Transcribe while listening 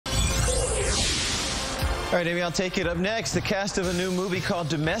All right, Amy, I'll take it up next. The cast of a new movie called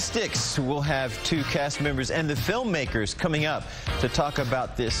Domestics. We'll have 2 cast members and the filmmakers coming up to talk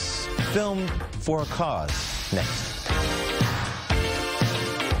about this film for a cause. Next.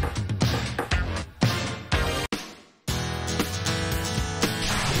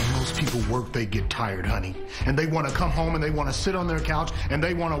 When most people work, they get tired, honey. And they want to come home and they want to sit on their couch and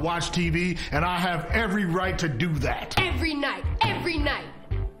they want to watch TV, and I have every right to do that. Every night,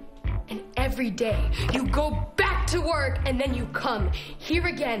 and every day, you go back to work and then you come here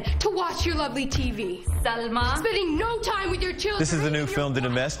again to watch your lovely TV. Salma. Spending no time with your children. This is the new film, The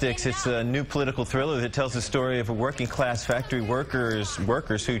Domestics. It's a new political thriller that tells the story of a working-class factory workers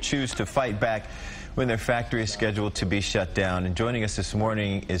who choose to fight back when their factory is scheduled to be shut down. And joining us this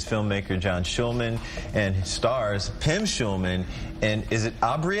morning is filmmaker John Schulman and stars Pim Schulman. And is it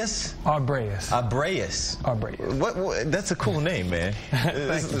Aubreyus? Aubreyus. Aubreyus. Aubreyus. What? That's a cool name, man.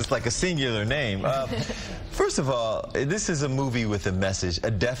 It's like a singular name. First of all, this is a movie with a message,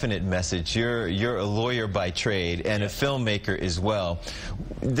 a definite message. You're a lawyer by trade and a filmmaker as well.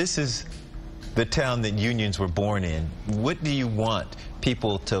 This is the town that unions were born in. What do you want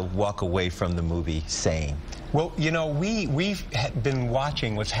people to walk away from the movie saying? Well, you know, we've been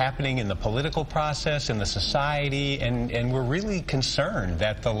watching what's happening in the political process, in the society, and we're really concerned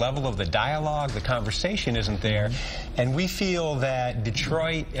that the level of the dialogue, the conversation isn't there. And we feel that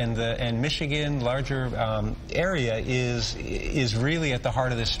Detroit and Michigan, larger area, is really at the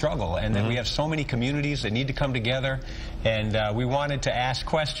heart of this struggle, and that we have so many communities that need to come together. And we wanted to ask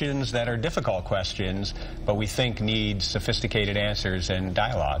questions that are difficult questions, but we think need sophisticated answers and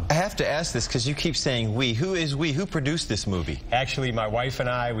dialogue. I have to ask this because you keep saying we. Who is we? Who produced this movie? Actually, my wife and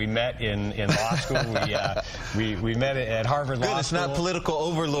I, we met in law school. We met at Harvard Law School. Good, it's not political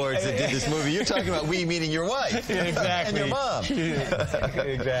overlords that did this movie. You're talking about we, meaning your wife. Exactly. And your mom.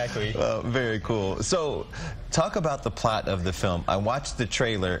 Exactly. Very cool. So, talk about the plot of the film. I watched the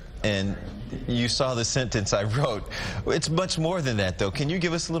trailer, and you saw the sentence I wrote. It's much more than that, though. Can you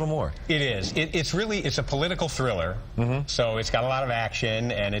give us a little more? It is. It's a political thriller, so it's got a lot of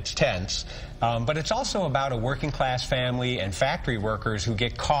action, and it's tense. But it's also about a working-class family and factory workers who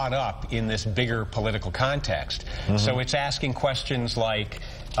get caught up in this bigger political context. So it's asking questions like,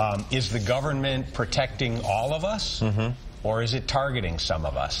 is the government protecting all of us, or is it targeting some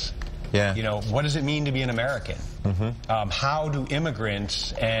of us? Yeah. You know, what does it mean to be an American? How do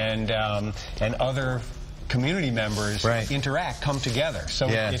immigrants and other community members interact, come together? So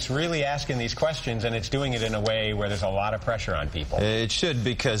it's really asking these questions, and it's doing it in a way where there's a lot of pressure on people. It should,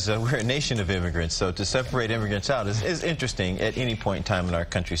 because we're a nation of immigrants, so to separate immigrants out is interesting at any point in time in our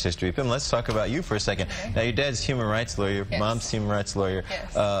country's history. Pim, let's talk about you for a second. Now, your dad's a human rights lawyer, mom's a human rights lawyer,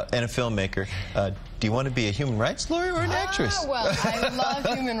 and a filmmaker. Do you want to be a human rights lawyer or an actress? Well, I love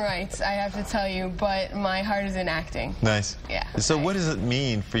human rights, I have to tell you, but my heart is in acting. Nice. Yeah. So what does it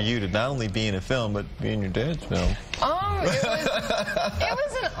mean for you to not only be in a film, but be in your dad's film? It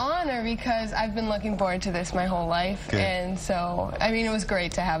was an honor because I've been looking forward to this my whole life. Good. And so, I mean, it was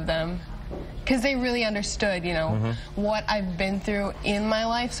great to have them. Because they really understood, you know, what I've been through in my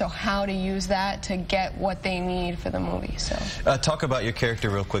life, so how to use that to get what they need for the movie. So, talk about your character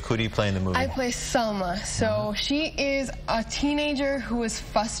real quick. Who do you play in the movie? I play Selma. So she is a teenager who is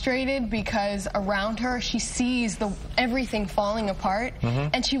frustrated because around her she sees everything falling apart,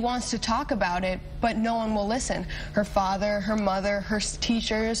 and she wants to talk about it, but no one will listen. Her father, her mother, her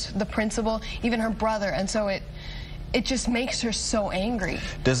teachers, the principal, even her brother, and so it just makes her so angry.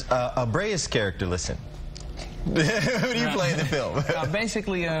 Does Aubreyus' character listen? Who do you play in the film?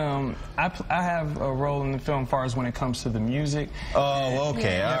 Basically, I have a role in the film as far as when it comes to the music. Oh,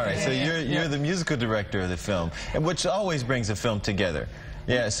 okay, all right. So you're the musical director of the film, which always brings a film together.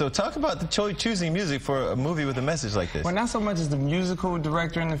 Yeah, so talk about the choosing music for a movie with a message like this. Well, not so much as the musical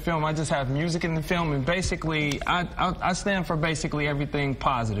director in the film. I just have music in the film, and basically, I stand for basically everything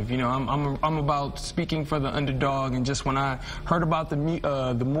positive. You know, I'm about speaking for the underdog, and just when I heard about the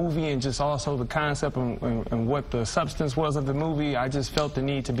movie and just also the concept and what the substance was of the movie, I just felt the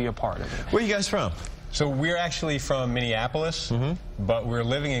need to be a part of it. Where are you guys from? So we're actually from Minneapolis, but we're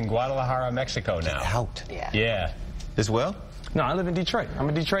living in Guadalajara, Mexico now. Get out. Yeah. As well? No, I live in Detroit. I'm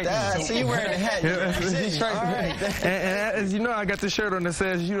a Detroit man. So you're wearing a hat. Detroit. And as you know, I got the shirt on that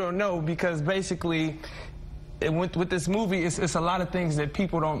says "You Don't Know," because basically, with this movie, it's a lot of things that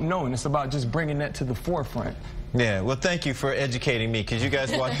people don't know, and it's about just bringing that to the forefront. Yeah, well, thank you for educating me, because you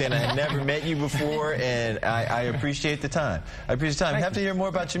guys walked in. I had never met you before, and I appreciate the time. I appreciate the time. I have to hear more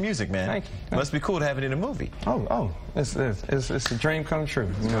about your music, man. Thank you. It must be cool to have it in a movie. Oh, It's a dream come true.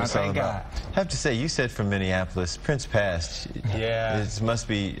 You know, thank God. I have to say, you said from Minneapolis, Prince passed. Yeah. It must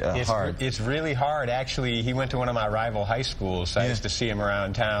be hard. It's really hard. Actually, he went to one of my rival high schools, so I used to see him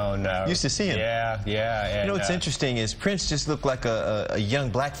around town. Used to see him? Yeah, yeah. And, you know what's interesting is Prince just looked like a young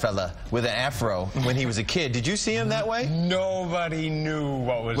black fella with an afro when he was a kid. Did you see him that way? Nobody knew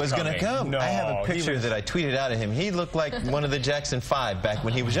what was going to come. No, I have a picture that I tweeted out of him. He looked like one of the Jackson 5 back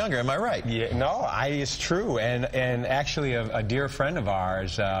when he was younger. Am I right? Yeah, no, it's true. And actually, a dear friend of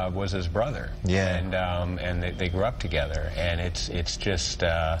ours was his brother. Yeah. And they grew up together. And it's just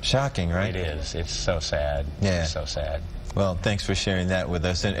shocking, right? It is. It's so sad. Yeah. It's so sad. Well, thanks for sharing that with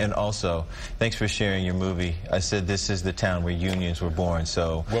us. And also, thanks for sharing your movie. I said this is the town where unions were born.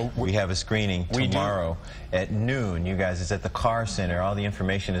 So we have a screening tomorrow at noon. You guys, it's at the Carr Center. All the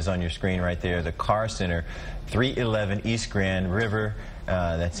information is on your screen right there. The Carr Center, 311 East Grand River.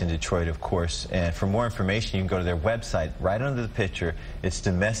 That's in Detroit, of course. And for more information, you can go to their website right under the picture. It's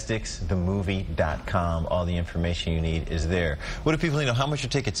domesticsthemovie.com. All the information you need is there. What do people need to know? How much are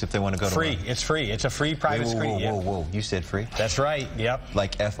tickets if they want to go to Free. It's free. It's a free private screening. Whoa. You said free? That's right. Yep.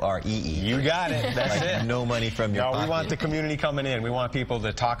 Like Free. You got it. That's like it. No money from your pocket. We want the community coming in. We want people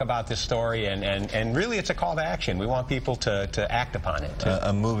to talk about this story, and really it's a call to action. We want people to act upon it.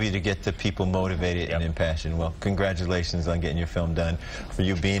 A movie to get the people motivated and impassioned. Well, congratulations on getting your film done, for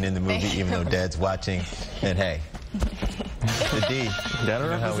you being in the movie, even though Dad's watching. And hey, the D, you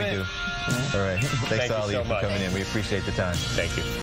know how we do. All right. Thanks to all of you for coming in. We appreciate the time. Thank you.